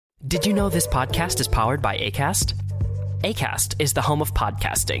Did you know this podcast is powered by Acast? Acast is the home of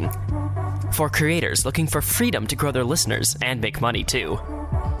podcasting. For creators looking for freedom to grow their listeners and make money too.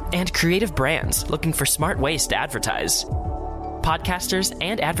 And creative brands looking for smart ways to advertise. Podcasters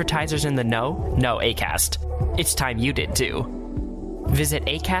and advertisers in the know Acast. It's time you did too. Visit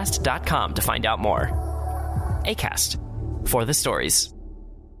acast.com to find out more. Acast, for the stories.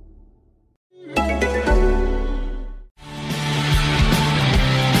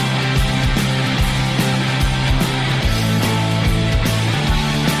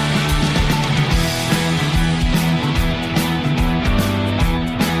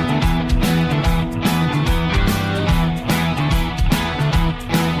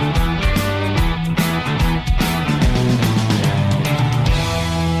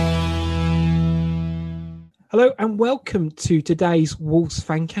 Hello and welcome to today's Wolves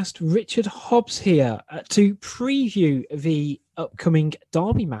Fancast. Richard Hobbs here to preview the upcoming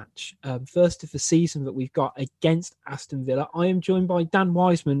derby match, first of the season that we've got against Aston Villa. I am joined by Dan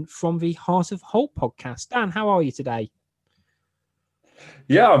Wiseman from the Heart of Holt podcast. Dan, how are you today?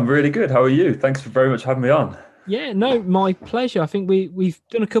 Yeah, I'm really good. How are you? Thanks for very much having me on. Yeah, no, my pleasure. I think we've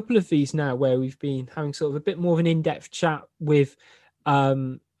done a couple of these now where we've been having sort of a bit more of an in-depth chat with,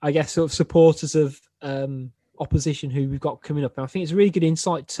 I guess, sort of supporters of opposition who we've got coming up. And I think it's a really good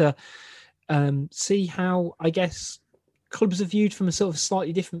insight to see how, I guess, clubs are viewed from a sort of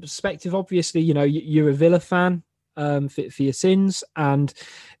slightly different perspective. Obviously, you know, you're a Villa fan for your sins, and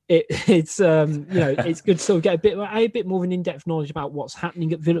it's it's good to sort of get a bit more of an in-depth knowledge about what's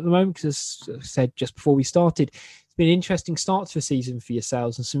happening at Villa at the moment, because as I said just before we started, it's been an interesting start to the season for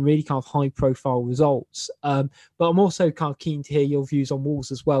yourselves and some really kind of high-profile results. But I'm also kind of keen to hear your views on Wolves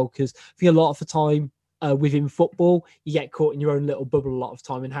as well, because I think a lot of the time within football, you get caught in your own little bubble a lot of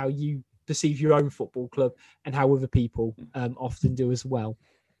time, and how you perceive your own football club and how other people often do as well.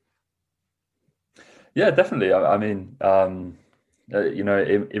 Yeah, definitely. I mean,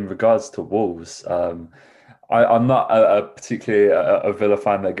 in regards to Wolves, I'm not particularly a Villa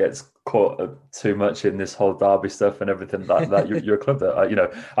fan that gets caught too much in this whole derby stuff and everything like that. You're a club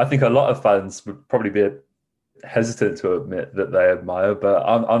that, I think a lot of fans would probably be hesitant to admit that they admire, but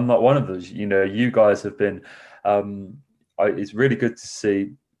I'm not one of those. You guys have been. It's really good to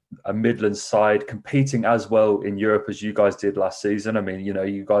see a Midlands side competing as well in Europe as you guys did last season. I mean,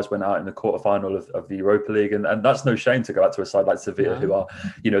 you guys went out in the quarterfinal of the Europa League, and that's no shame to go out to a side like Sevilla, who are,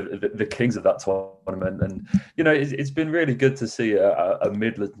 the kings of that tournament. And it's been really good to see a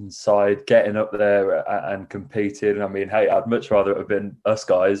Midlands side getting up there and competing. I mean, hey, I'd much rather it have been us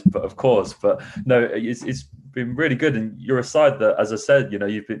guys, but of course, but no, it's been really good. And you're a side that, as I said,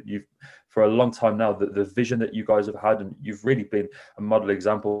 you've for a long time now, the vision that you guys have had, and you've really been a model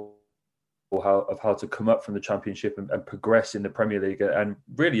example of how to come up from the Championship and progress in the Premier League and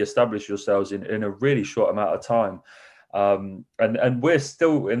really establish yourselves in a really short amount of time. And we're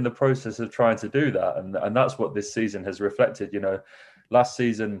still in the process of trying to do that. And that's what this season has reflected. Last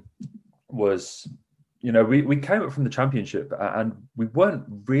season was, we came up from the Championship and we weren't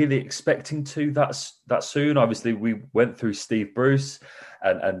really expecting to that soon. Obviously, we went through Steve Bruce,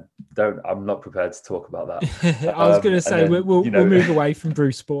 and I'm not prepared to talk about that. I was going to say, we'll move away from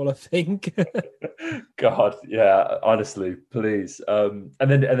Bruce Ball, I think. God, yeah, honestly, please. And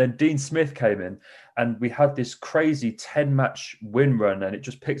then Dean Smith came in, and we had this crazy 10-match win run, and it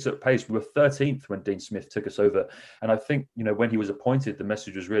just picks up pace. We were 13th when Dean Smith took us over. And I think, when he was appointed, the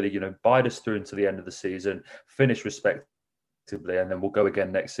message was really, bide us through until the end of the season, finish respectively, and then we'll go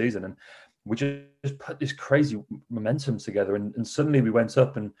again next season. And we just put this crazy momentum together, and suddenly we went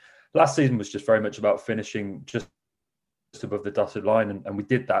up. And last season was just very much about finishing just above the dotted line, and we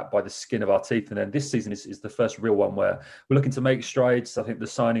did that by the skin of our teeth. And then this season is the first real one where we're looking to make strides. I think the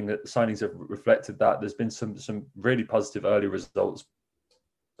signings have reflected that. There's been some really positive early results,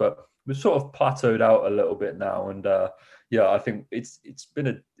 but we've sort of plateaued out a little bit now. And I think it's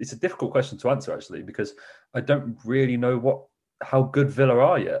a difficult question to answer, actually, because I don't really know how good Villa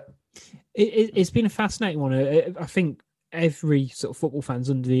are yet. It's been a fascinating one. I think every sort of football fan's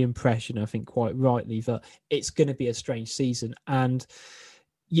under the impression, I think quite rightly, that it's going to be a strange season. And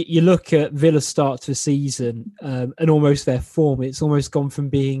you look at Villa's start to the season and almost their form, it's almost gone from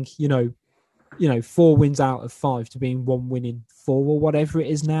being, 4 wins out of 5 to being 1 win in 4 or whatever it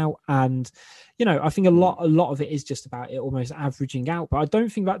is now. And, I think a lot of it is just about it almost averaging out. But I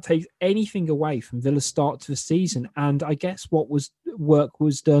don't think that takes anything away from Villa's start to the season. And I guess work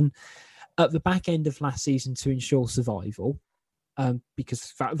was done at the back end of last season to ensure survival,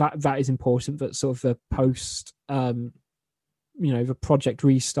 because that is important. That sort of the post, the Project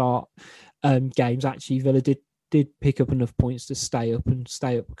Restart games, actually Villa did did pick up enough points to stay up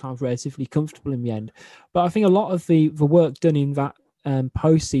kind of relatively comfortable in the end. But I think a lot of the work done in that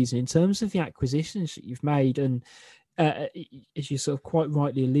postseason, in terms of the acquisitions that you've made, and as you sort of quite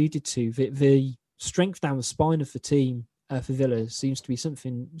rightly alluded to, the strength down the spine of the team for Villa seems to be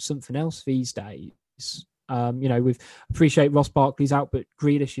something else these days. We appreciate Ross Barkley's out, but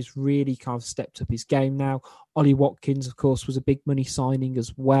Grealish has really kind of stepped up his game now. Ollie Watkins, of course, was a big money signing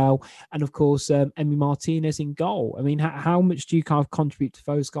as well. And of course, Emi Martinez in goal. I mean, how much do you kind of contribute to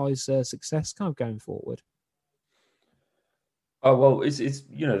those guys' success kind of going forward? Oh, well, it's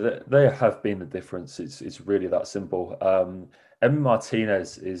they have been the difference. It's really that simple. Emi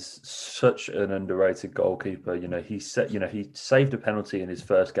Martinez is such an underrated goalkeeper. He saved a penalty in his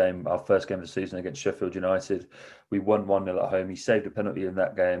first game, our first game of the season against Sheffield United. We won 1-0 at home. He saved a penalty in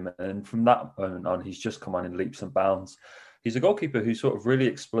that game, and from that moment on, he's just come on in leaps and bounds. He's a goalkeeper who sort of really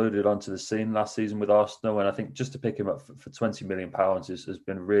exploded onto the scene last season with Arsenal, and I think just to pick him up for £20 million has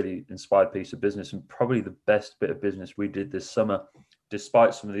been a really inspired piece of business, and probably the best bit of business we did this summer,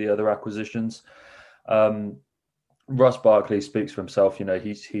 despite some of the other acquisitions. Ross Barkley speaks for himself.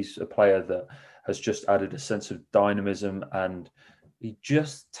 He's a player that has just added a sense of dynamism, and he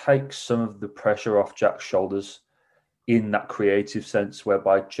just takes some of the pressure off Jack's shoulders in that creative sense,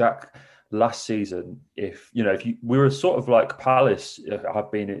 whereby Jack last season, we were sort of like Palace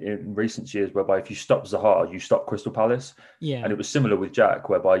have been in recent years, whereby if you stop Zaha, you stop Crystal Palace. Yeah. And it was similar with Jack,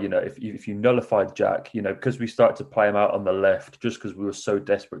 whereby, if you nullified Jack, because we started to play him out on the left, just because we were so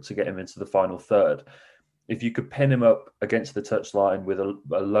desperate to get him into the final third, if you could pin him up against the touchline with a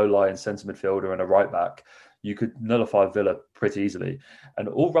low-lying centre midfielder and a right back, you could nullify Villa pretty easily. And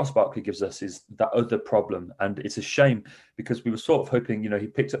all Ross Barkley gives us is that other problem. And it's a shame because we were sort of hoping, he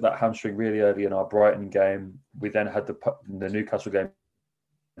picked up that hamstring really early in our Brighton game. We then had the Newcastle game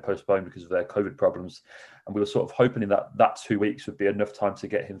postponed because of their COVID problems. And we were sort of hoping that 2 weeks would be enough time to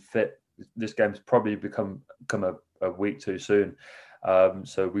get him fit. This game's probably become a week too soon.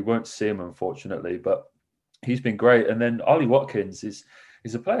 So we won't see him, unfortunately, but he's been great. And then Ollie Watkins is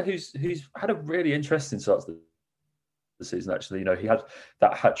a player who's had a really interesting start to the season, actually. He had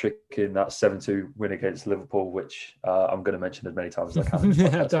that hat-trick in that 7-2 win against Liverpool, which I'm going to mention as many times as I can.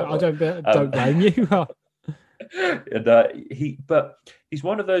 Don't blame you. But he's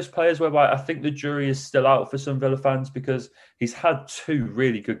one of those players whereby I think the jury is still out for some Villa fans, because he's had 2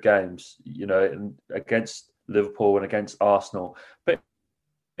 really good games, against Liverpool and against Arsenal. But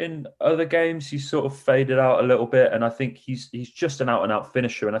in other games, he's sort of faded out a little bit, and I think he's just an out-and-out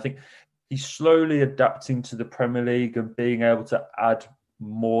finisher. And I think he's slowly adapting to the Premier League and being able to add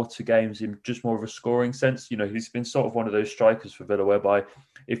more to games in just more of a scoring sense. He's been sort of one of those strikers for Villa, whereby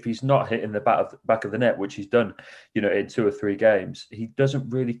if he's not hitting the back of the net, which he's done, in 2 or 3 games, he doesn't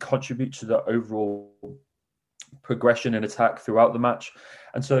really contribute to the overall progression in attack throughout the match.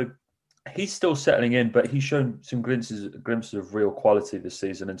 And so he's still settling in, but he's shown some glimpses of real quality this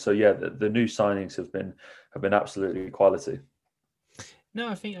season. And so, yeah, the new signings have been absolutely quality. No,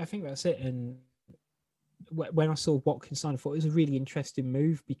 I think that's it. And when I saw Watkins sign, I thought it was a really interesting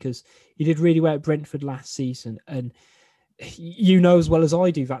move, because he did really well at Brentford last season. And as well as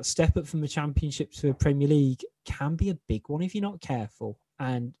I do, that step up from the Championship to the Premier League can be a big one if you're not careful.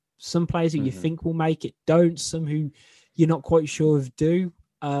 And some players who you think will make it don't, some who you're not quite sure of do.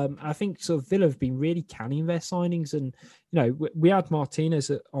 I think sort of Villa have been really canny in their signings, and we had Martinez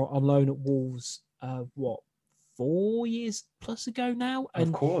on loan at Wolves 4 years plus ago now, and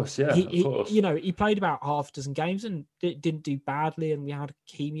of course, yeah, he played about half a dozen games and didn't do badly, and we had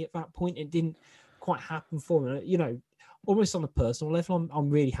Hakimi at that point. It didn't quite happen for him. Almost on a personal level,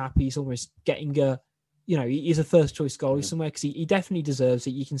 I'm really happy he's almost getting he's a first choice goalie somewhere, because he definitely deserves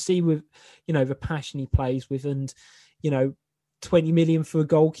it. You can see with the passion he plays with, and 20 million for a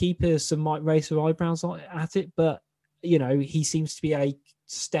goalkeeper, some might raise their eyebrows at it, but he seems to be a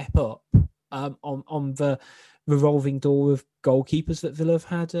step up on the revolving door of goalkeepers that Villa have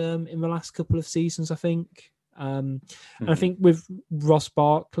had in the last couple of seasons, I think. And I think with Ross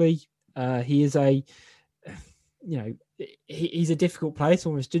Barkley, he is he's a difficult player to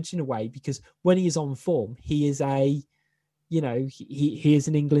almost judge in a way, because when he is on form, he is he is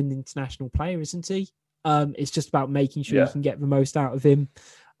an England international player, isn't he? It's just about making sure you can get the most out of him.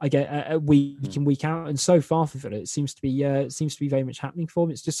 I get week in, week out, and so far for Villa, it seems to be very much happening for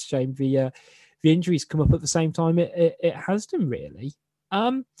him. It's just a shame the injuries come up at the same time it has done, really.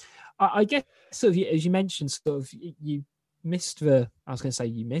 I guess sort of, as you mentioned, sort of you missed the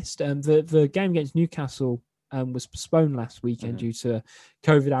game against Newcastle was postponed last weekend due to a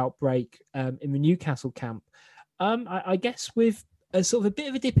COVID outbreak in the Newcastle camp. I guess with a sort of a bit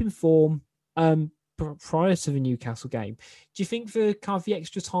of a dip in form. prior to the Newcastle game. Do you think the kind of the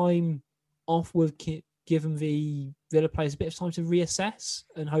extra time off would given the Villa players a bit of time to reassess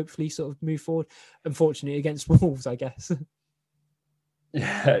and hopefully sort of move forward? Unfortunately, against Wolves, I guess.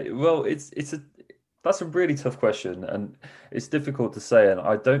 Yeah, well, that's a really tough question, and it's difficult to say. And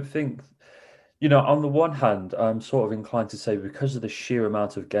I don't think, on the one hand, I'm sort of inclined to say because of the sheer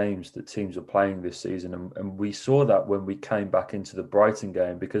amount of games that teams are playing this season, and we saw that when we came back into the Brighton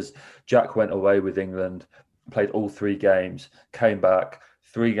game, because Jack went away with England, played all 3 games, came back.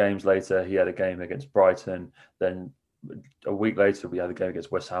 3 games later, he had a game against Brighton. Then a week later, we had a game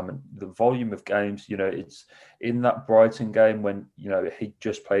against West Ham. And the volume of games, it's in that Brighton game when, he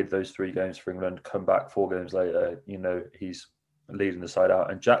just played those 3 games for England, come back 4 games later, he's leading the side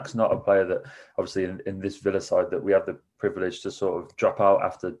out. And Jack's not a player that, obviously, in this Villa side, that we have the privilege to sort of drop out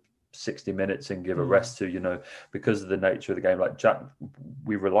after 60 minutes and give a rest to, because of the nature of the game. Like Jack,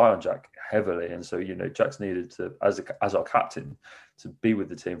 we rely on Jack heavily. And so, Jack's needed to, as our captain, to be with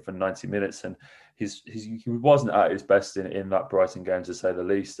the team for 90 minutes. And he wasn't at his best in that Brighton game, to say the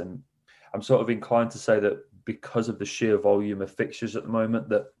least. And I'm sort of inclined to say that because of the sheer volume of fixtures at the moment,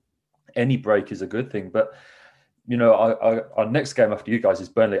 that any break is a good thing. But our next game after you guys is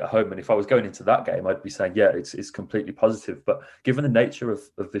Burnley at home, and if I was going into that game, I'd be saying, yeah, it's completely positive. But given the nature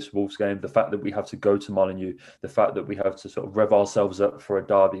of this Wolves game, the fact that we have to go to Molineux, the fact that we have to sort of rev ourselves up for a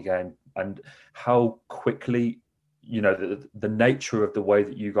derby game, and how quickly, the nature of the way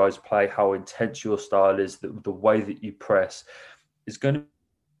that you guys play, how intense your style is, the way that you press, is going to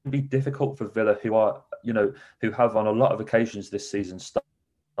be difficult for Villa, who have on a lot of occasions this season started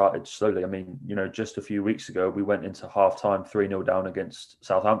slowly. I mean, just a few weeks ago, we went into half-time 3-0 down against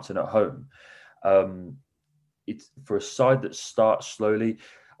Southampton at home. It's for a side that starts slowly.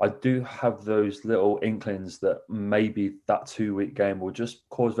 I do have those little inklings that maybe that 2-week game will just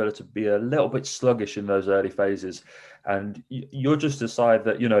cause Villa to be a little bit sluggish in those early phases. And you'll just decide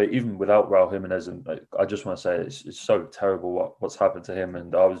that, even without Raul Jimenez, and I just want to say it's so terrible what's happened to him.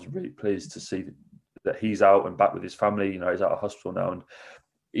 And I was really pleased to see that he's out and back with his family. He's out of hospital now. And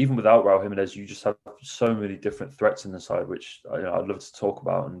even without Raul Jimenez, you just have so many different threats in the side, which I'd love to talk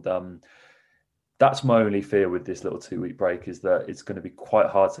about. And that's my only fear with this little 2-week break, is that it's going to be quite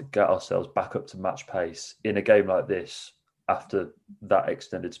hard to get ourselves back up to match pace in a game like this after that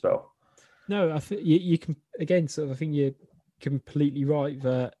extended spell. No, I think you can, again, I think you're completely right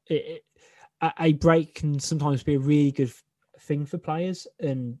that a break can sometimes be a really good thing for players,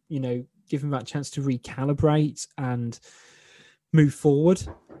 and, give them that chance to recalibrate and move forward,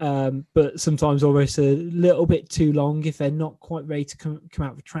 but sometimes almost a little bit too long if they're not quite ready to come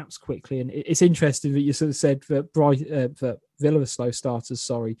out of the traps quickly. And it's interesting that you sort of said that that Villa are slow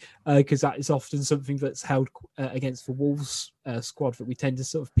starters, because that is often something that's held against the Wolves squad, that we tend to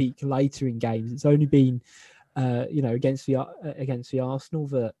sort of peak later in games. It's only been, against the Arsenal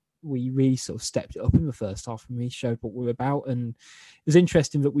that we really sort of stepped it up in the first half and really showed what we're about. And it was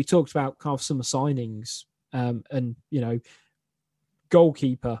interesting that we talked about kind of summer signings, and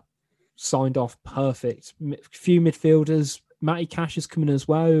goalkeeper signed off perfect. Few midfielders. Matty Cash is coming as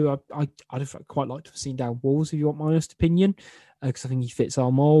well. I'd quite like to have seen down Wolves, if you want my honest opinion, because I think he fits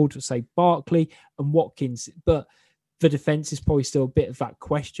our mould. Say Barkley and Watkins, but the defence is probably still a bit of that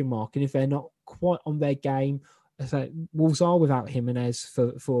question mark. And if they're not quite on their game, Wolves are without Jimenez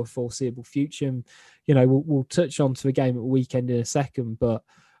for a foreseeable future. And, we'll touch on to the game at the weekend in a second, but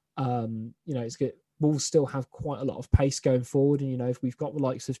it's good. Wolves still have quite a lot of pace going forward. And, if we've got the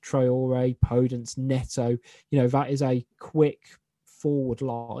likes of Traore, Podence, Neto, that is a quick forward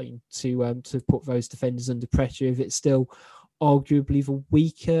line to put those defenders under pressure if it's still arguably the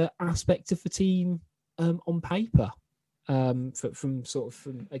weaker aspect of the team on paper, from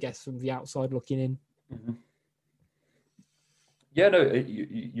the outside looking in. Mm-hmm. Yeah, no,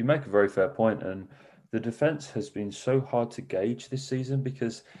 you make a very fair point. And the defence has been so hard to gauge this season,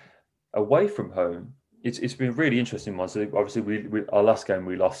 because away from home, it's been a really interesting one. So obviously, we our last game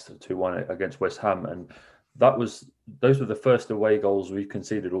we lost 2-1 against West Ham, and those were the first away goals we've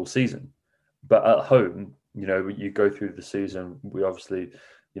conceded all season. But at home, you go through the season, we obviously,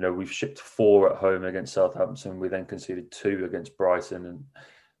 we've shipped 4 at home against Southampton. We then conceded 2 against Brighton, and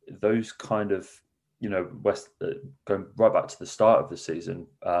those kind of, going right back to the start of the season,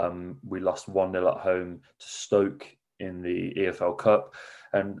 we lost 1-0 at home to Stoke in the EFL Cup.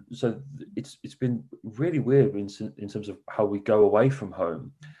 And so it's been really weird in terms of how we go away from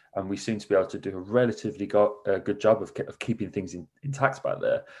home, and we seem to be able to do a relatively good job of keeping things intact back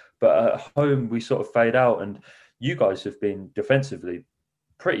there. But at home, we sort of fade out, and you guys have been defensively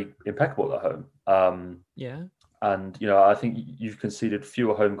pretty impeccable at home. Yeah. And, I think you've conceded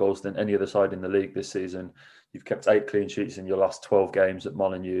fewer home goals than any other side in the league this season. You've kept 8 clean sheets in your last 12 games at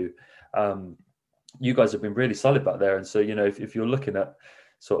Molineux. You guys have been really solid back there. And so, if you're looking at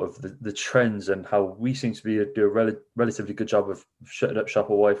sort of the trends and how we seem to do a relatively good job of shutting up shop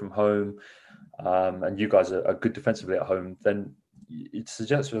away from home, and you guys are good defensively at home, then it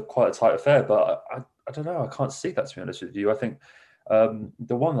suggests we're quite a tight affair. But I don't know. I can't see that, to be honest with you. I think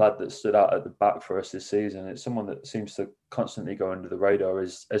the one lad that stood out at the back for us this season, it's someone that seems to constantly go under the radar,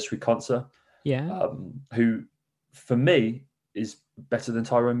 is Esri Konsa. Yeah. Who, for me, is better than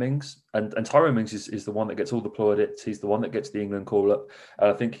Tyrone Mings. And Tyrone Mings is the one that gets all the plaudits. He's the one that gets the England call-up.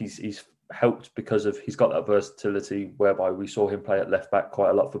 And I think he's helped because he's got that versatility, whereby we saw him play at left-back quite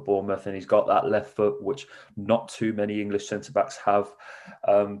a lot for Bournemouth, and he's got that left foot, which not too many English centre-backs have.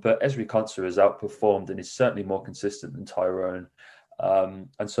 But Esri Konsa has outperformed and is certainly more consistent than Tyrone.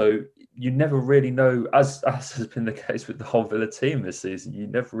 And so you never really know, as has been the case with the whole Villa team this season, you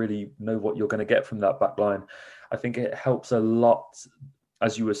never really know what you're going to get from that back line. I think it helps a lot,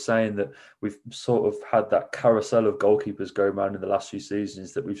 as you were saying, that we've sort of had that carousel of goalkeepers go around in the last few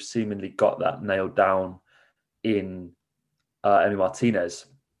seasons, that we've seemingly got that nailed down in Emi Martinez.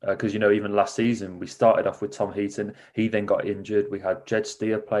 Because, even last season, we started off with Tom Heaton. He then got injured. We had Jed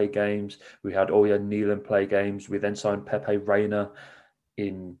Steer play games. We had Oya Neelan play games. We then signed Pepe Reina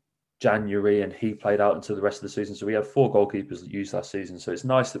in January, and he played out until the rest of the season. So we had 4 goalkeepers that used last season. So it's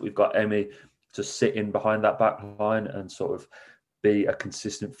nice that we've got Emi to sit in behind that back line and sort of be a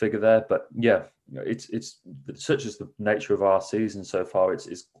consistent figure there. But yeah, it's such as the nature of our season so far.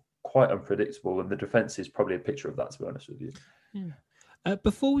 It's quite unpredictable, and the defence is probably a picture of that, to be honest with you. Yeah.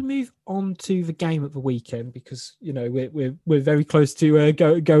 Before we move on to the game at the weekend, because we're very close to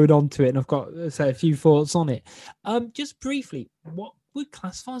going on to it, and I've got a few thoughts on it. Just briefly, what would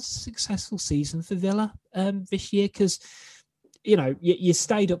classify as a successful season for Villa this year? Because you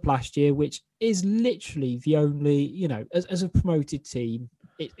stayed up last year, which is literally the only, as a promoted team,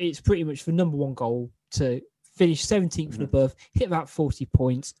 it's pretty much the number one goal to finish 17th and above, hit that 40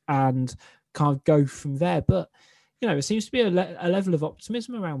 points, and kind of go from there. But there seems to be a level of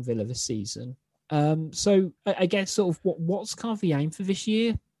optimism around Villa this season. So I guess sort of what's kind of the aim for this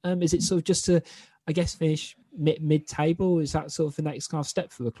year? Is it sort of just to, I guess, finish mid-table? Is that sort of the next kind of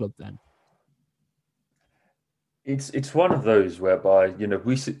step for the club then? It's one of those whereby,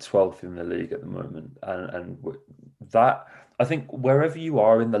 we sit 12th in the league at the moment. And that, I think wherever you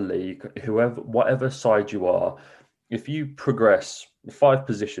are in the league, whatever side you are, if you progress 5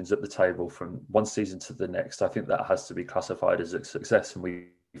 positions at the table from one season to the next, I think that has to be classified as a success. And we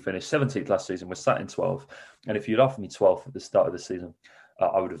finished 17th last season. We're sat in 12th. And if you'd offered me 12th at the start of the season,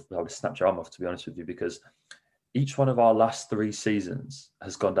 I would have snapped your arm off, to be honest with you, because each one of our last 3 seasons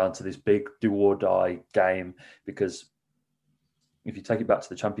has gone down to this big do or die game. Because if you take it back to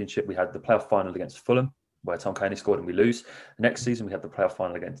the Championship, we had the playoff final against Fulham, where Tom Cairney scored and we lose. The next season, we had the playoff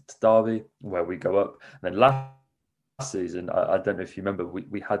final against Derby, where we go up. And then last season, I don't know if you remember,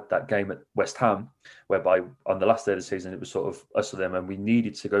 we had that game at West Ham, whereby on the last day of the season, it was sort of us or them, and we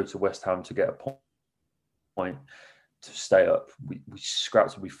needed to go to West Ham to get a point to stay up. We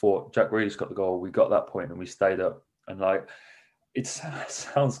scrapped and we fought. Jack Grealish got the goal. We got that point and we stayed up. And it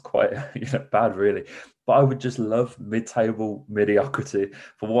sounds quite bad, really. But I would just love mid-table mediocrity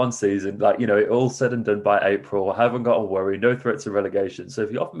for one season. It all said and done by April. I haven't got to worry. No threats of relegation. So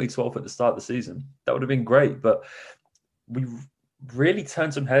if you offered me 12 at the start of the season, that would have been great. But we really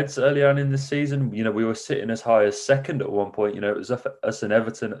turned some heads early on in the season. We were sitting as high as second at one point. It was us and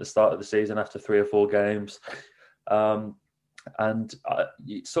Everton at the start of the season after 3 or 4 games. And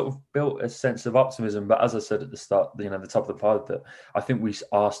it sort of built a sense of optimism. But as I said at the start, the top of the pod, that I think we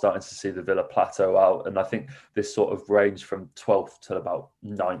are starting to see the Villa plateau out. And I think this sort of range from 12th to about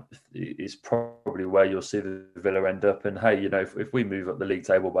 9th is probably where you'll see the Villa end up. And hey, if we move up the league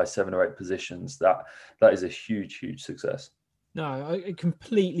table by 7 or 8 positions, that is a huge, huge success. No, I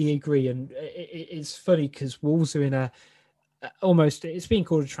completely agree. And it's funny because Wolves are in almost, it's being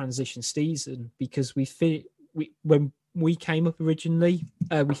called a transition season, because when we came up originally,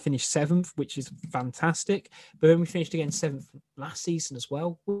 we finished 7th, which is fantastic. But then we finished again 7th last season as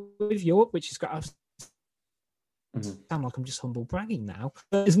well with Europe, which is great. I sound like I'm just humble bragging now.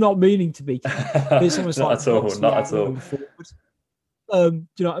 It's not meaning to be. It's almost not like at all. Not at all. Do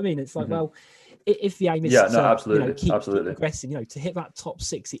you know what I mean? It's like, well, if the aim is to keep progressing, to hit that top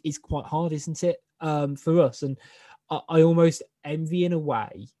 6, it is quite hard, isn't it? For us, and I almost envy in a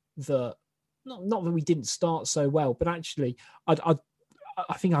way that. Not that we didn't start so well, but actually, I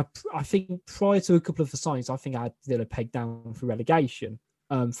think prior to a couple of the signings, I think I had Villa pegged down for relegation.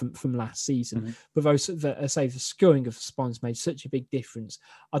 from last season. Mm-hmm. But those that say the scoring of Spines made such a big difference.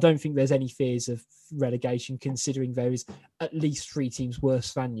 I don't think there's any fears of relegation, considering there is at least 3 teams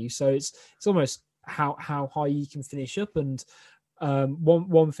worse than you. So it's almost how high you can finish up. And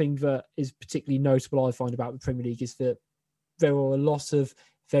one thing that is particularly notable I find about the Premier League is that there are a lot of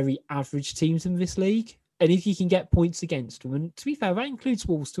very average teams in this league. And if you can get points against them, and to be fair, that includes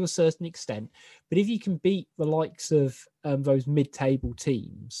Wolves to a certain extent, but if you can beat the likes of those mid-table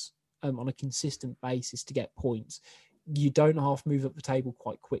teams on a consistent basis to get points, you don't half move up the table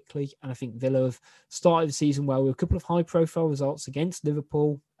quite quickly. And I think Villa have started the season well with a couple of high-profile results against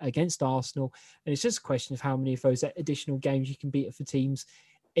Liverpool, against Arsenal, and it's just a question of how many of those additional games you can beat for teams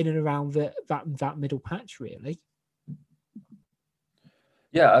in and around that middle patch, really.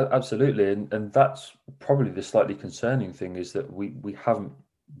 Yeah, absolutely. And that's probably the slightly concerning thing, is that we haven't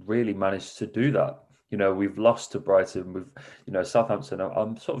really managed to do that. We've lost to Brighton. Southampton,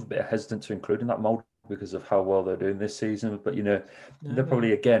 I'm sort of a bit hesitant to include in that mould because of how well they're doing this season. But, they're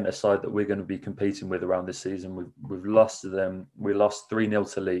probably, again, a side that we're going to be competing with around this season. We've lost to them. We lost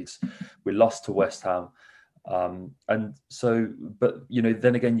 3-0 to Leeds. We lost to West Ham. And so, but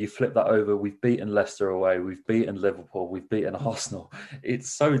then again, you flip that over. We've beaten Leicester away. We've beaten Liverpool. We've beaten Arsenal.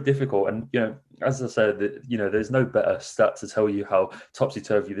 It's so difficult. And as I said, there's no better stat to tell you how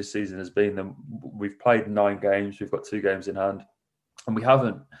topsy-turvy this season has been than we've played 9 games. We've got 2 games in hand, and we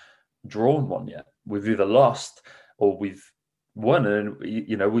haven't drawn one yet. We've either lost or we've won, and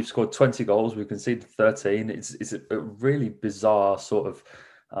we've scored 20 goals. We've conceded 13. It's a really bizarre sort of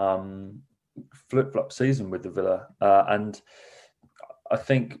flip-flop season with the Villa, and I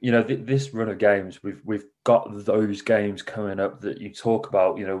think this run of games, we've got those games coming up that you talk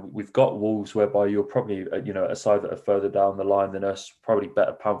about. We've got Wolves, whereby you're probably a side that are further down the line than us, probably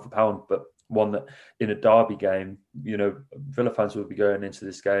better pound for pound, but one that in a derby game, Villa fans will be going into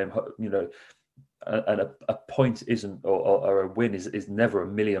this game, and a point isn't, or a win is never a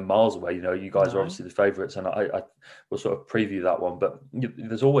million miles away. You guys are obviously the favourites, and I will sort of preview that one. But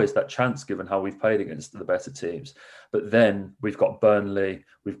there's always that chance given how we've played against the better teams. But then we've got Burnley,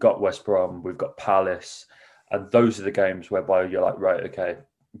 we've got West Brom, we've got Palace, and those are the games whereby you're like, right, okay,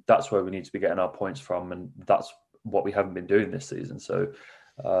 that's where we need to be getting our points from, and that's what we haven't been doing this season. So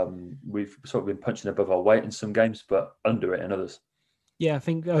we've sort of been punching above our weight in some games, but under it in others. Yeah, I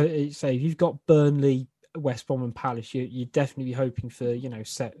think say if you've got Burnley, West Brom, and Palace, you'd definitely be hoping for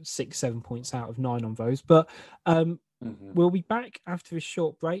 6-7 points out of 9 on those. But we'll be back after a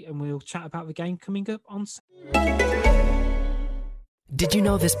short break, and we'll chat about the game coming up on. Did you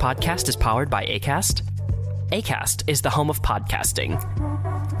know this podcast is powered by Acast? Acast is the home of podcasting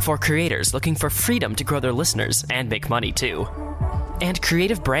for creators looking for freedom to grow their listeners and make money too, and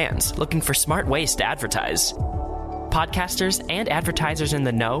creative brands looking for smart ways to advertise. Podcasters and advertisers in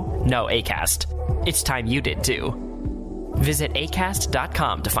the know Acast. It's time you did too. Visit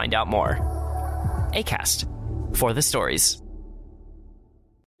acast.com to find out more. Acast, for the stories.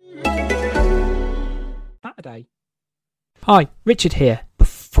 Saturday. Hi, Richard here.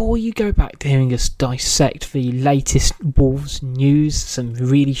 Before you go back to hearing us dissect the latest Wolves news, some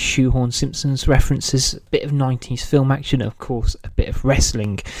really shoehorned Simpsons references, a bit of 90s film action, and of course a bit of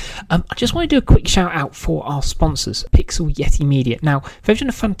wrestling, I just want to do a quick shout out for our sponsors, Pixel Yeti Media. Now, they've done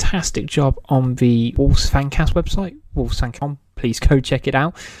a fantastic job on the Wolves Fancast website, wolvesfancast.com. Please go check it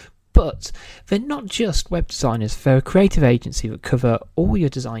out. But they're not just web designers, they're a creative agency that cover all your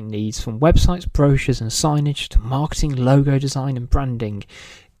design needs, from websites, brochures and signage to marketing, logo design and branding.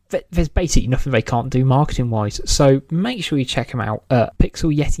 There's basically nothing they can't do marketing-wise, so make sure you check them out at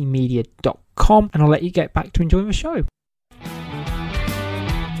pixelyetimedia.com, and I'll let you get back to enjoying the show.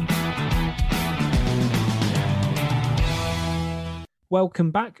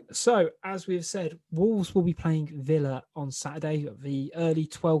 Welcome back. So, as we've said, Wolves will be playing Villa on Saturday at the early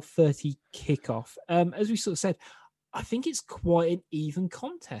 12:30 kickoff. As we sort of said, I think it's quite an even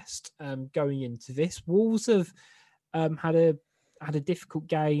contest going into this. Wolves have had a difficult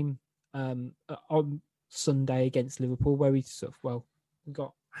game on Sunday against Liverpool, where we sort of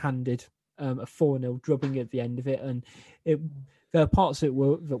got handed a 4-0 drubbing at the end of it, and there are parts of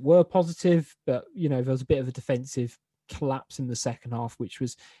it that were positive, but there was a bit of a defensive collapse in the second half, which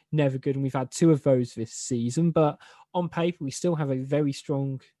was never good, and we've had 2 of those this season. But on paper, we still have a very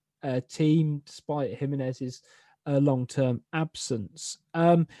strong team despite Jimenez's long-term absence.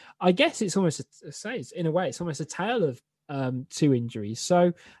 I guess it's almost in a way it's almost a tale of 2 injuries.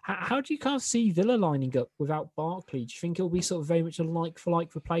 So how do you kind of see Villa lining up without Barkley? Do you think it'll be sort of very much a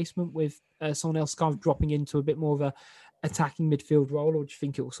like-for-like replacement with someone else kind of dropping into a bit more of attacking midfield role, or do you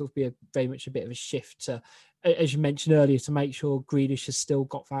think it will sort of be very much a bit of a shift to, as you mentioned earlier, to make sure Grealish has still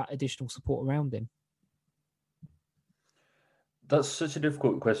got that additional support around him? That's such a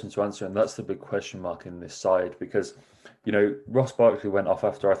difficult question to answer, and that's the big question mark in this side because, Ross Barkley went off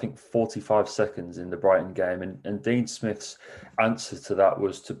after, I think, 45 seconds in the Brighton game, and Dean Smith's answer to that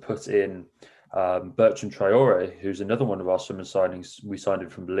was to put in Bertrand Traore, who's another one of our summer signings. We signed him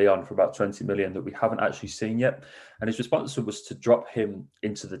from Lyon for about 20 million that we haven't actually seen yet, and his response was to drop him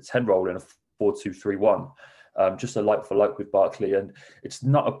into the 10 role in a 4-2-3-1, just a like for like with Barkley. And it's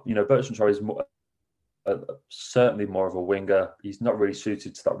not, Bertrand Traore is more, certainly more of a winger. He's not really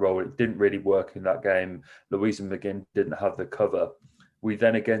suited to that role. It didn't really work in that game. Louise and McGinn didn't have the cover. We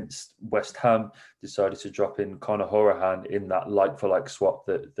then, against West Ham, decided to drop in Conor Hourihane in that like-for-like swap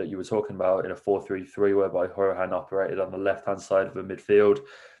that you were talking about in a 4-3-3, whereby Hourihane operated on the left-hand side of the midfield.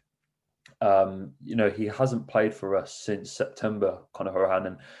 He hasn't played for us since September, Conor Hourihane,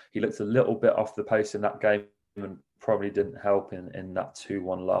 and he looked a little bit off the pace in that game and probably didn't help in that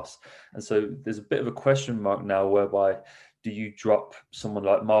 2-1 loss. And so there's a bit of a question mark now whereby do you drop someone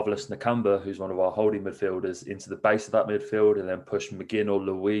like Marvelous Nakamba, who's one of our holding midfielders, into the base of that midfield and then push McGinn or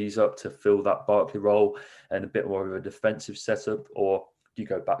Louise up to fill that Barkley role and a bit more of a defensive setup? Or do you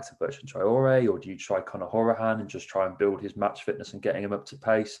go back to Bertrand Traore, or do you try Conor Hourihane and just try and build his match fitness and getting him up to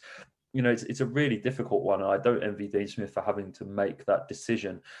pace? It's a really difficult one. And I don't envy Dean Smith for having to make that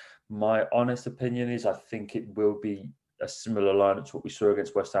decision. My honest opinion is I think it will be a similar lineup to what we saw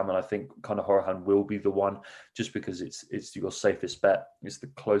against West Ham, and I think Conor Hourihane will be the one, just because it's your safest bet. It's the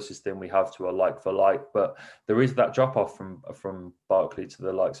closest thing we have to a like for like, but there is that drop off from Barkley to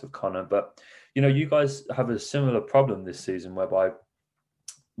the likes of Conor. But you guys have a similar problem this season, whereby,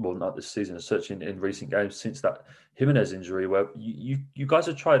 well, not this season as such, in recent games since that Jimenez injury, where you guys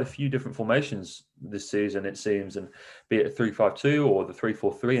have tried a few different formations this season, it seems, and be it a 3-5-2 or the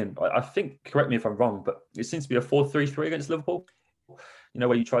 3-4-3, and I think, correct me if I'm wrong, but it seems to be a 4-3-3 against Liverpool,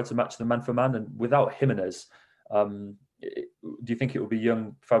 where you try to match the man for man, and without Jimenez, do you think it will be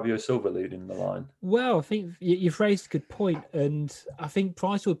young Fabio Silva leading the line? Well, I think you've raised a good point, and I think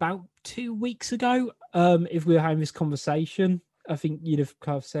prior to about 2 weeks ago, if we were having this conversation, I think you'd have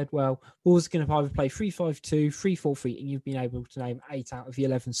kind of said, well, Wolves are going to either play 3-5-2, 3-4-3, and you've been able to name 8 out of the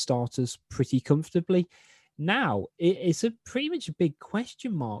 11 starters pretty comfortably. Now, it's a pretty much a big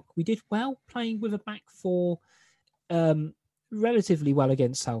question mark. We did well playing with a back four relatively well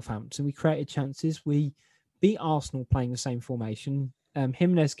against Southampton. We created chances. We beat Arsenal playing the same formation.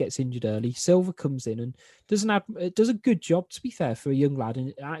 Jimenez gets injured early. Silva comes in and does a good job, to be fair, for a young lad, and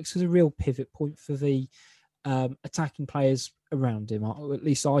it acts as a real pivot point for the attacking players around him, or at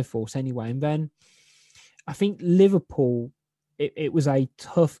least I thought anyway. And then I think Liverpool, it was a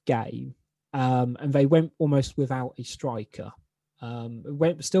tough game, and they went almost without a striker.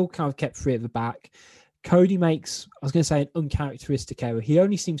 Still kind of kept 3 at the back. Cody makes, I was going to say, an uncharacteristic error. He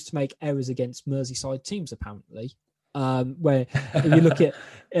only seems to make errors against Merseyside teams, apparently. Where if you look at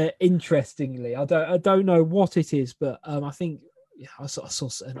interestingly, I don't know what it is, but I think I saw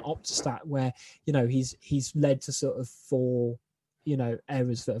an Optastat where he's led to sort of 4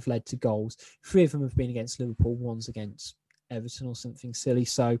 errors that have led to goals. 3 of them have been against Liverpool, 1's against Everton or something silly.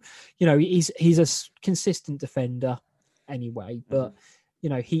 So he's a consistent defender anyway, but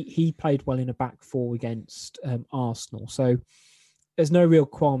he played well in a back 4 against Arsenal, so there's no real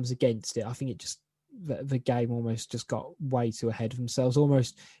qualms against it. I think it just the game almost just got way too ahead of themselves.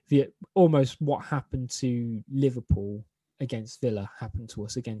 Almost what happened to Liverpool against Villa happened to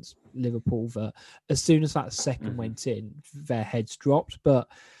us against Liverpool, that as soon as that second went in, their heads dropped. But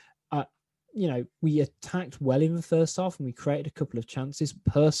we attacked well in the first half and we created a couple of chances.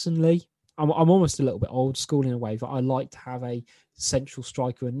 Personally, I'm almost a little bit old school in a way that I like to have a central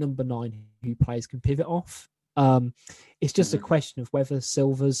striker, a number 9 who players can pivot off. It's just a question of whether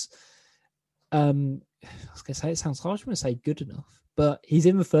Silva's I was going to say, it sounds harsh when I say good enough, but he's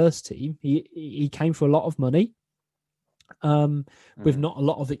in the first team. He came for a lot of money, with not a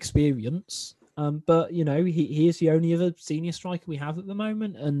lot of experience. But he is the only other senior striker we have at the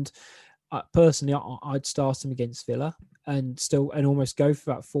moment. And personally, I'd start him against Villa and almost go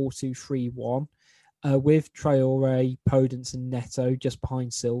for that 4-2-3-1 with Traore, Podence, and Neto just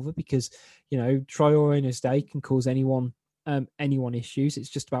behind Silva, because Traore in his day can cause anyone issues. It's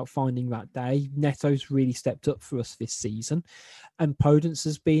just about finding that day. Neto's really stepped up for us this season, and Podence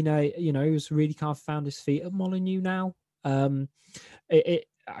has been has really kind of found his feet at Molineux now. I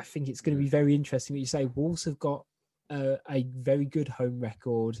think it's going to be very interesting that you say Wolves have got a very good home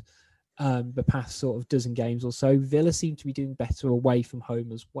record the past sort of dozen games or so. Villa seem to be doing better away from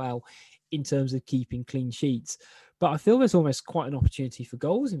home as well in terms of keeping clean sheets. But I feel there's almost quite an opportunity for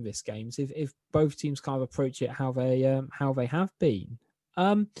goals in this game if both teams kind of approach it how they have been.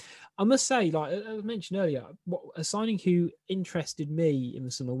 I must say, like I mentioned earlier, a signing who interested me in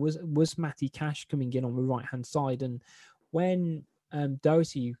the summer was Matty Cash coming in on the right hand side, and when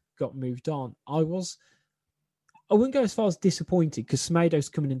Doherty got moved on, I wouldn't go as far as disappointed because Semedo's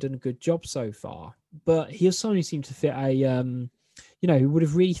come in and done a good job so far, but he suddenly seemed to fit he would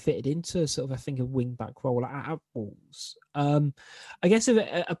have really fitted into sort of, I think, a wing back role at Wolves. I guess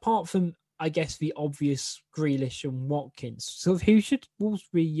apart from, the obvious Grealish and Watkins, sort of who should Wolves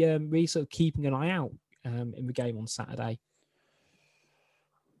be really sort of keeping an eye out in the game on Saturday?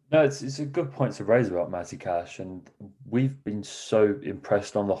 No, it's a good point to raise about Matty Cash, and we've been so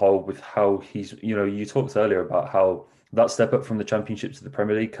impressed on the whole with how he's, you talked earlier about how that step up from the Championship to the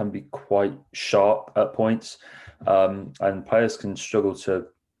Premier League can be quite sharp at points, and players can struggle to,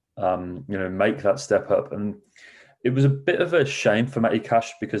 make that step up. And it was a bit of a shame for Matty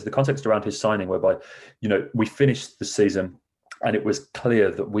Cash because the context around his signing, whereby, we finished the season and it was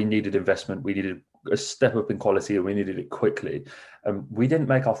clear that we needed investment, we needed a step up in quality, and we needed it quickly. We didn't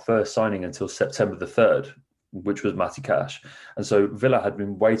make our first signing until September the 3rd, which was Matty Cash. And so Villa had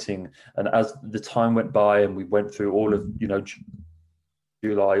been waiting. And as the time went by and we went through all of,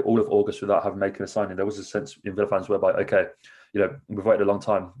 July, all of August without having making a signing, there was a sense in Villa fans whereby, okay, we've waited a long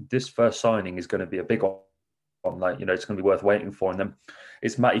time. This first signing is going to be a big one. It's going to be worth waiting for. And then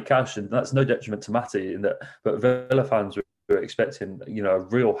it's Matty Cash, and that's no detriment to Matty in that, but Villa fans were expecting, a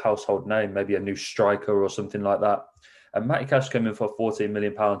real household name, maybe a new striker or something like that. And Matty Cash came in for £14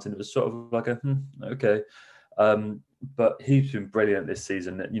 million, and it was sort of like okay. But he's been brilliant this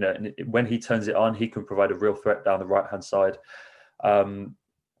season. And when he turns it on, he can provide a real threat down the right-hand side.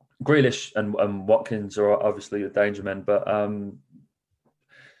 Grealish and Watkins are obviously the danger men, but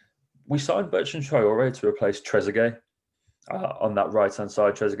we signed Bertrand Traore to replace Trezeguet on that right-hand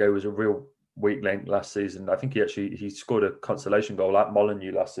side. Trezeguet was a real weak link last season. I think he scored a consolation goal at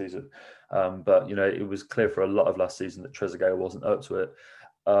Molineux last season. But, it was clear for a lot of last season that Trezeguet wasn't up to it.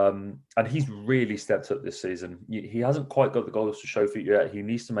 And he's really stepped up this season. He hasn't quite got the goals to show for it yet. He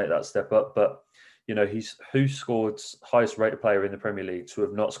needs to make that step up. But, he's who scored highest rated player in the Premier League to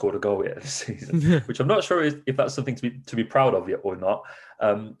have not scored a goal yet this season, which I'm not sure if that's something to be proud of yet or not.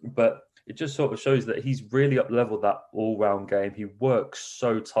 But it just sort of shows that he's really up-leveled that all-round game. He works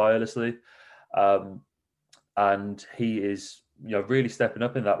so tirelessly. And he is, really stepping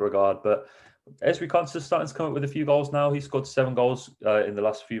up in that regard. But Ezri Konsa's starting to come up with a few goals now. He scored 7 goals in the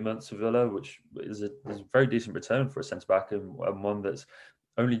last few months for Villa, which is a very decent return for a centre-back and one that's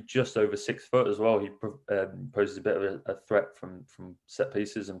only just over 6 foot as well. He poses a bit of a threat from set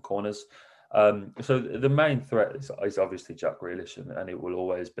pieces and corners. So the main threat is obviously Jack Grealish, and it will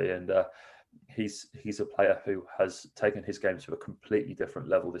always be. And he's a player who has taken his game to a completely different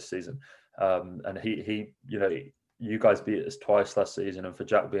level this season. And he you guys beat us twice last season, and for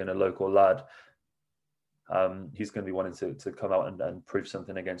Jack being a local lad, he's going to be wanting to come out and prove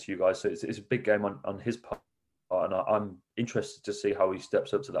something against you guys. So it's a big game on his part, and I'm interested to see how he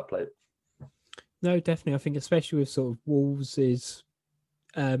steps up to that plate. No, definitely. I think especially with sort of Wolves'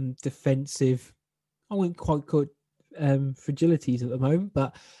 defensive, I wouldn't quite call it fragilities at the moment,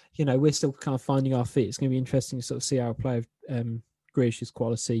 but we're still kind of finding our feet. It's going to be interesting to sort of see how a player of Grealish's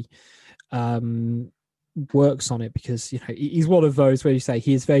quality works on it, because he's one of those where you say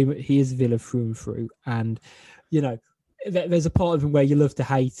he is Villa through and through, and there's a part of him where you love to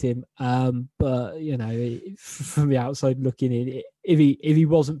hate him, but from the outside looking in, if he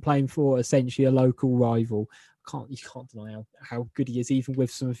wasn't playing for essentially a local rival, you can't deny how good he is, even with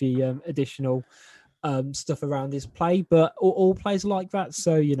some of the additional stuff around his play. But all players are like that,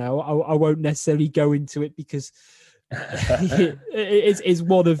 so I won't necessarily go into it because it's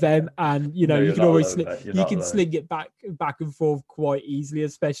one of them, and you can always sling it back and forth quite easily,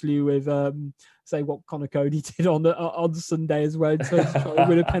 especially with say what Conor Cody did on Sunday as well in terms of trying to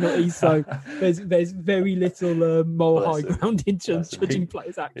win a penalty. So there's very little moral high ground in judging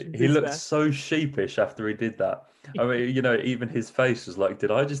players' actions. He looked so sheepish after he did that. I mean, even his face was like, "Did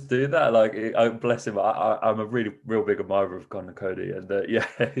I just do that?" Like, bless him. I'm a real big admirer of Conor Cody, and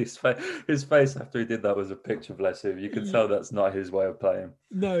his face after he did that was a picture. Bless him. You can tell that's not his way of playing.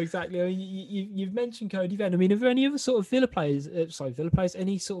 No, exactly. I mean, you've mentioned Cody then. I mean, are there any other sort of Villa players?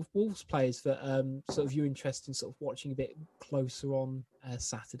 Any sort of Wolves players that sort of you're interested in sort of watching a bit closer on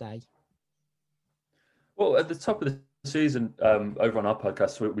Saturday? Well, at the top of the season, over on our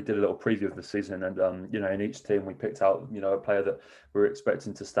podcast, we did a little preview of the season, and in each team we picked out a player that we were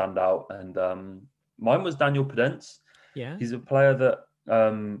expecting to stand out, and mine was Daniel Podence. Yeah, he's a player that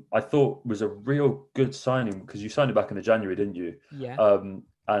I thought was a real good signing, because you signed it back in the January, didn't you? Yeah.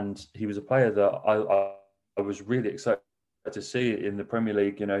 And he was a player that I was really excited to see in the Premier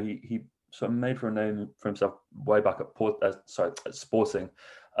League. You know, he sort of made for a name for himself way back at Sporting.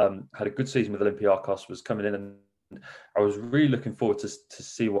 Had a good season with Olympiacos, was coming in, and I was really looking forward to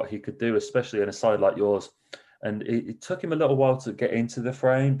see what he could do, especially in a side like yours. And it took him a little while to get into the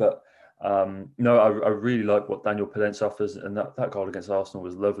frame, but no, I really like what Daniel Podence offers, and that goal against Arsenal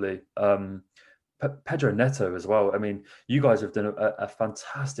was lovely. Pedro Neto as well. I mean, you guys have done a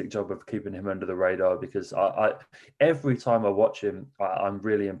fantastic job of keeping him under the radar, because I every time I watch him, I'm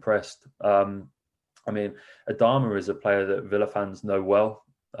really impressed. I mean, Adama is a player that Villa fans know well.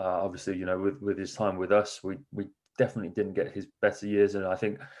 Obviously, you know, with his time with us, we definitely didn't get his better years, and I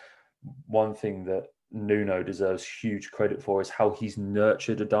think one thing that Nuno deserves huge credit for is how he's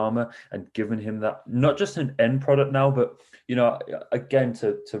nurtured Adama and given him that, not just an end product now, but, you know, again,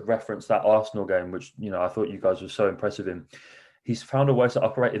 to reference that Arsenal game, which, you know, I thought you guys were so impressive in. He's found a way to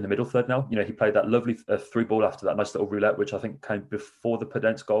operate in the middle third now. You know, he played that lovely through ball after that nice little roulette, which I think came before the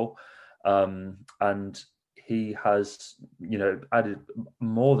Podence goal. And he has, you know, added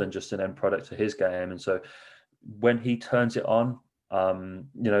more than just an end product to his game. And so when he turns it on,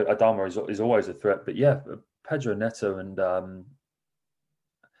 you know, Adama is always a threat. But yeah, Pedro Neto and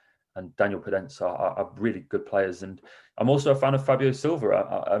Daniel Podence are really good players. And I'm also a fan of Fabio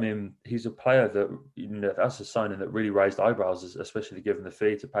Silva. I mean, he's a player that, you know, that's a signing that really raised eyebrows, especially given the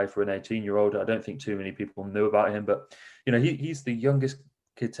fee to pay for an 18-year-old. I don't think too many people knew about him, but, you know, he's the youngest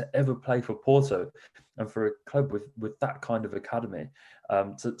kid to ever play for Porto. And for a club with that kind of academy,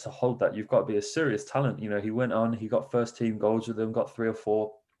 to hold that, you've got to be a serious talent. You know, he went on, he got first team goals with them, got 3 or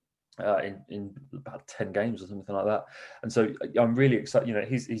 4 in about 10 games or something like that. And so I'm really excited. You know,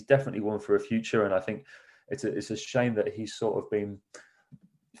 he's definitely one for a future. And I think it's a shame that he's sort of been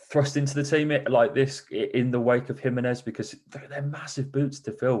thrust into the team like this in the wake of Jimenez, because they're massive boots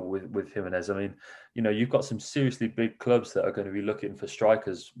to fill with Jimenez. I mean, you know, you've got some seriously big clubs that are going to be looking for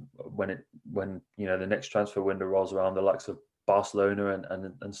strikers when you know, the next transfer window rolls around, the likes of Barcelona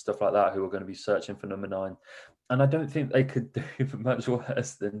and stuff like that, who are going to be searching for number 9. And I don't think they could do much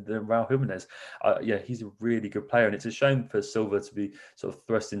worse than Raul Jimenez. Yeah, he's a really good player, and it's a shame for Silva to be sort of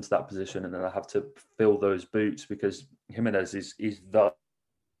thrust into that position and then I have to fill those boots, because Jimenez is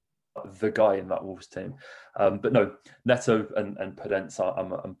the guy in that Wolves team. But no, Neto and Podence,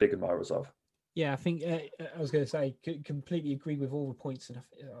 I'm big admirers of. Yeah, I think I was going to say, completely agree with all the points, and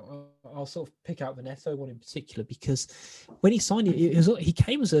I'll sort of pick out the Neto one in particular, because when he signed it, he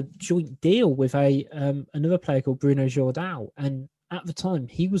came as a joint deal with another player called Bruno Jordão, and at the time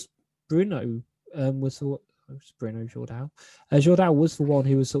Bruno Jordão. Jordão was the one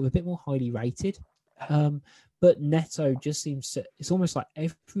who was sort of a bit more highly rated. But Neto just seems to, it's almost like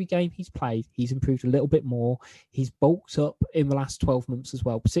every game he's played, he's improved a little bit more. He's bulked up in the last 12 months as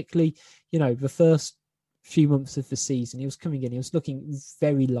well, particularly, you know, the first few months of the season. He was coming in, he was looking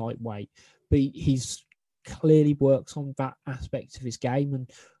very lightweight, but he's clearly worked on that aspect of his game. And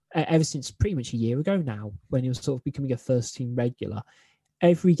ever since pretty much a year ago now, when he was sort of becoming a first team regular,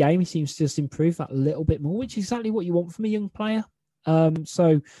 every game he seems to just improve that little bit more, which is exactly what you want from a young player. So,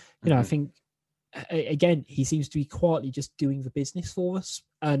 you know, I think, again, he seems to be quietly just doing the business for us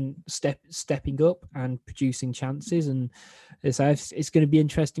and stepping up and producing chances. And it's going to be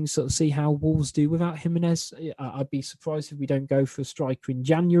interesting to sort of see how Wolves do without Jimenez. I'd be surprised if we don't go for a striker in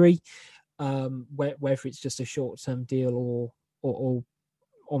January, whether it's just a short-term deal or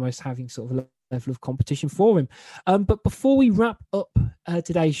almost having sort of a level of competition for him. But before we wrap up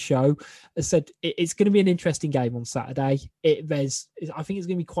today's show, as I said, it's going to be an interesting game on Saturday. I think it's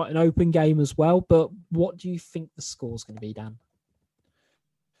going to be quite an open game as well. But what do you think the score's going to be, Dan?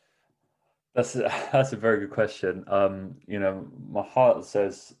 That's a very good question. You know, my heart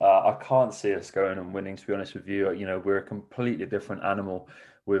says I can't see us going and winning, to be honest with you. You know, we're a completely different animal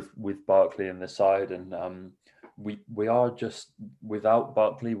with Barkley in the side, and we are just, without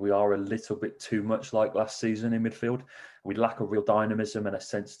Barkley, we are a little bit too much like last season in midfield. We lack a real dynamism and a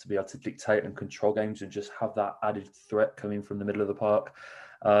sense to be able to dictate and control games and just have that added threat coming from the middle of the park.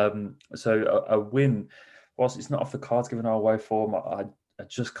 So a win, whilst it's not off the cards given our away form, I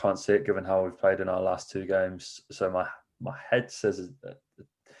just can't see it given how we've played in our last 2 games. So my head says a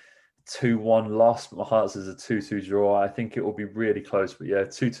 2-1 loss. My heart says a 2-2 draw. I think it will be really close. But yeah,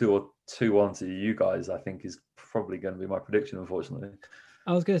 2-2 or 2-1 to you guys, I think, is probably going to be my prediction, unfortunately.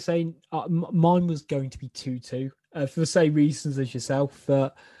 I was going to say mine was going to be 2-2 for the same reasons as yourself.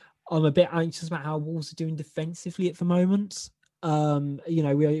 I'm a bit anxious about how Wolves are doing defensively at the moment. You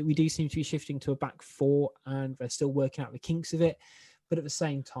know, we do seem to be shifting to a back 4, and they're still working out the kinks of it. but at the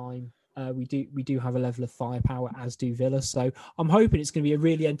same time, we do have a level of firepower, as do Villa. So I'm hoping it's going to be a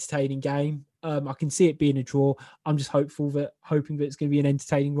really entertaining game. I can see it being a draw. I'm just hoping that it's going to be an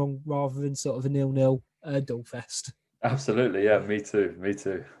entertaining one rather than sort of a 0-0 dull fest. Absolutely, yeah, me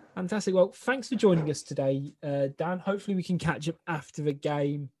too. Fantastic. Well, thanks for joining us today, Dan. Hopefully we can catch up after the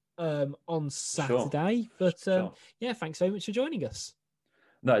game on Saturday. Sure. But yeah, thanks very much for joining us.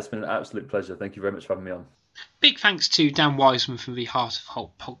 No, it's been an absolute pleasure. Thank you very much for having me on. Big thanks to Dan Wiseman from the Heart of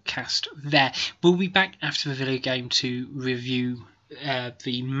Holt podcast there. We'll be back after the Villa game to review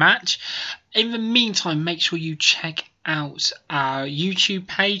the match. In the meantime, make sure you check out our YouTube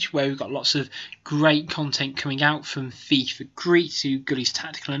page where we've got lots of great content coming out, from Thief for Greek to Gully's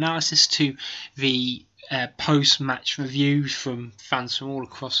tactical analysis to the post-match reviews from fans from all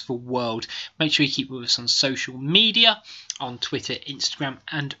across the world. Make sure you keep with us on social media, on Twitter, Instagram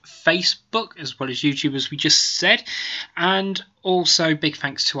and Facebook, as well as YouTube, as we just said. And also big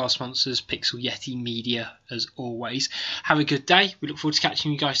thanks to our sponsors, Pixel Yeti Media, as always. Have a good day. We look forward to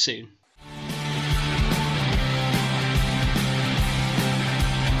catching you guys soon.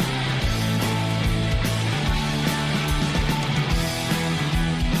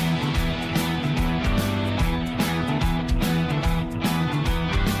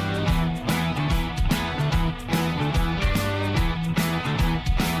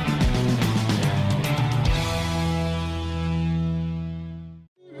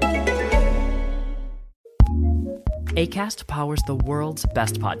 Acast powers the world's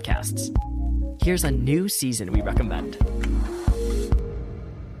best podcasts. Here's a new season we recommend.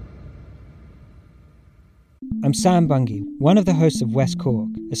 I'm Sam Bungay, one of the hosts of West Cork,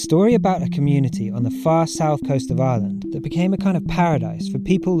 a story about a community on the far south coast of Ireland that became a kind of paradise for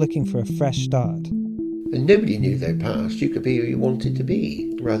people looking for a fresh start. And nobody knew their past. You could be who you wanted to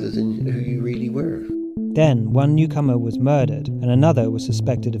be, rather than who you really were. Then one newcomer was murdered and another was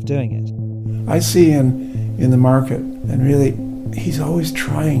suspected of doing it. I see in the market, and really he's always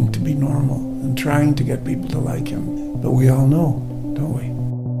trying to be normal and trying to get people to like him. But we all know, don't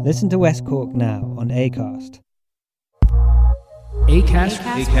we? Listen to West Cork now on Acast.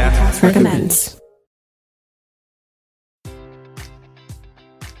 Acast recommends.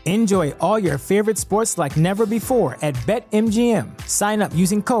 Enjoy all your favorite sports like never before at BetMGM. Sign up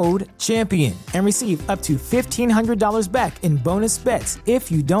using code CHAMPION and receive up to $1,500 back in bonus bets if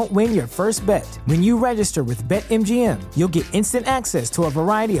you don't win your first bet. When you register with BetMGM, you'll get instant access to a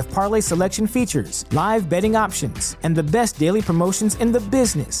variety of parlay selection features, live betting options, and the best daily promotions in the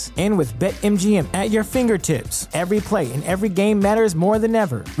business. And with BetMGM at your fingertips, every play and every game matters more than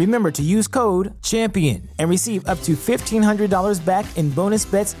ever. Remember to use code CHAMPION and receive up to $1,500 back in bonus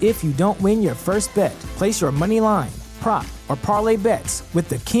bets if you don't win your first bet. Place your money line, prop, or parlay bets with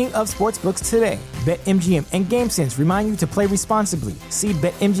the king of sportsbooks today. BetMGM and GameSense remind you to play responsibly. See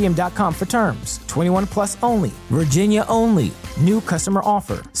BetMGM.com for terms. 21 plus only. Virginia only. New customer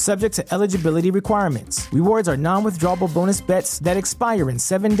offer. Subject to eligibility requirements. Rewards are non-withdrawable bonus bets that expire in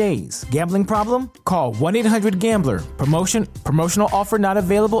 7 days. Gambling problem? Call 1-800-GAMBLER. Promotional offer not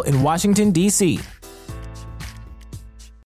available in Washington, D.C.